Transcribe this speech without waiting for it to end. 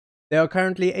There are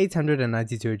currently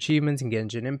 892 achievements in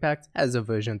Genshin Impact as of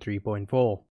version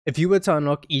 3.4. If you were to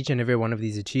unlock each and every one of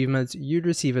these achievements, you'd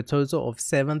receive a total of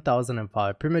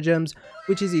 7,005 Primogems,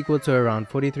 which is equal to around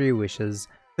 43 wishes.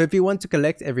 So if you want to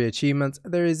collect every achievement,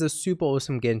 there is a super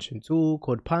awesome Genshin tool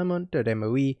called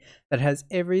Paimon.moe that has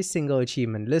every single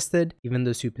achievement listed, even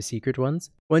the super secret ones.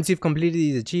 Once you've completed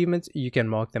these achievements, you can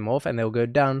mark them off and they'll go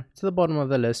down to the bottom of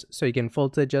the list so you can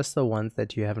filter just the ones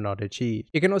that you have not achieved.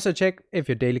 You can also check if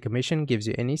your daily commission gives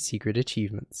you any secret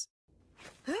achievements.